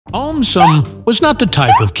AumSum was not the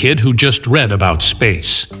type of kid who just read about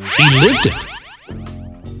space. He lived it.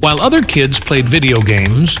 While other kids played video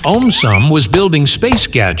games, AumSum was building space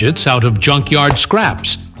gadgets out of junkyard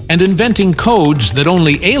scraps and inventing codes that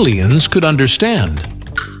only aliens could understand.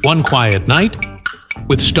 One quiet night,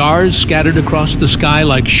 with stars scattered across the sky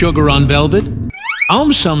like sugar on velvet,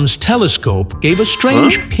 AumSum's telescope gave a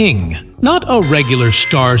strange ping. Not a regular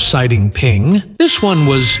star-sighting ping. This one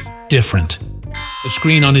was different. The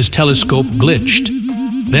screen on his telescope glitched,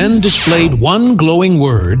 then displayed one glowing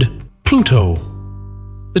word, Pluto.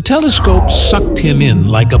 The telescope sucked him in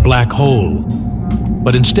like a black hole.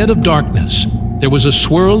 But instead of darkness, there was a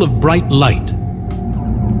swirl of bright light.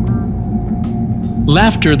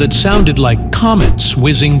 Laughter that sounded like comets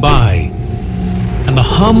whizzing by, and the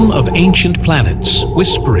hum of ancient planets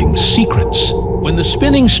whispering secrets. When the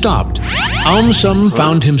spinning stopped, AumSum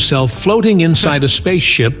found himself floating inside a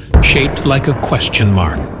spaceship shaped like a question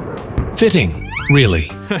mark. Fitting, really.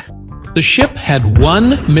 The ship had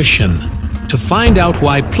one mission: to find out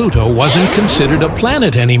why Pluto wasn't considered a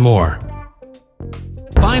planet anymore.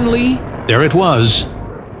 Finally, there it was,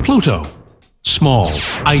 Pluto. Small,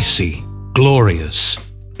 icy, glorious.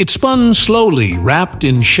 It spun slowly, wrapped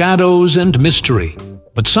in shadows and mystery.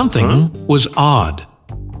 But something was odd.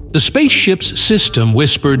 The spaceship's system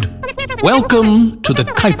whispered, "Welcome to the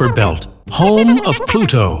Kuiper Belt, home of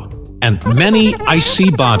Pluto and many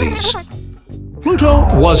icy bodies." Pluto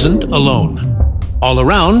wasn't alone. All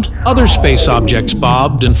around, other space objects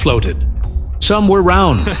bobbed and floated. Some were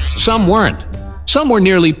round, some weren't. Some were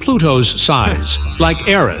nearly Pluto's size, like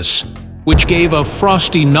Eris, which gave a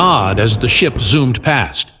frosty nod as the ship zoomed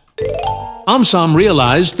past. AumSum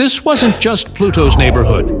realized this wasn't just Pluto's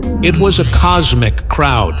neighborhood. It was a cosmic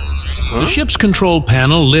crowd. The ship's control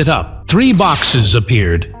panel lit up. 3 boxes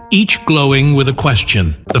appeared, each glowing with a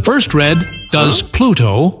question. The first read, "Does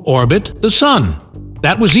Pluto orbit the Sun?"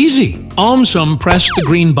 That was easy. AumSum pressed the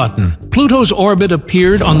green button. Pluto's orbit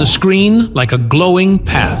appeared on the screen like a glowing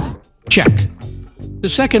path. Check. The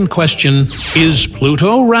second question, "Is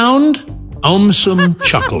Pluto round?" AumSum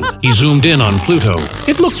chuckled. He zoomed in on Pluto.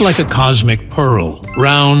 It looked like a cosmic pearl,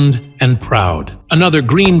 round and proud. Another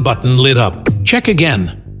green button lit up. Check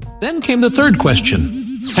again. Then came the third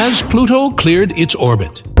question. "Has Pluto cleared its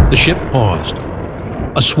orbit?" The ship paused.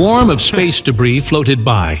 A swarm of space debris floated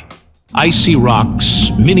by. Icy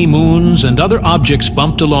rocks, mini-moons, and other objects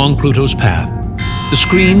bumped along Pluto's path. The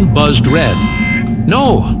screen buzzed red.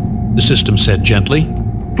 "No," the system said gently.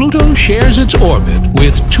 "Pluto shares its orbit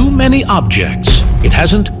with too many objects. It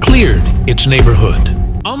hasn't cleared its neighborhood."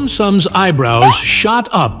 AumSum's eyebrows shot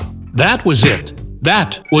up. That was it.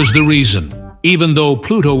 That was the reason. Even though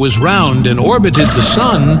Pluto was round and orbited the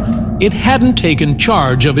Sun, it hadn't taken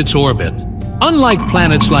charge of its orbit. Unlike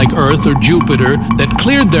planets like Earth or Jupiter that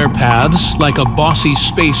cleared their paths like a bossy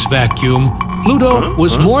space vacuum, Pluto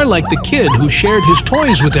was more like the kid who shared his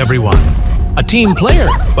toys with everyone. A team player,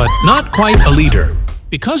 but not quite a leader.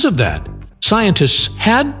 Because of that, scientists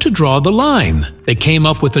had to draw the line. They came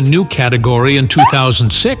up with a new category in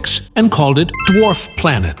 2006 and called it Dwarf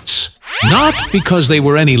planets. Not because they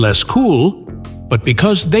were any less cool, but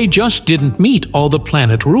because they just didn't meet all the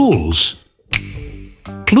planet rules.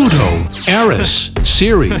 Pluto, Eris,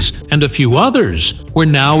 Ceres, and a few others were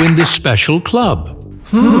now in this special club.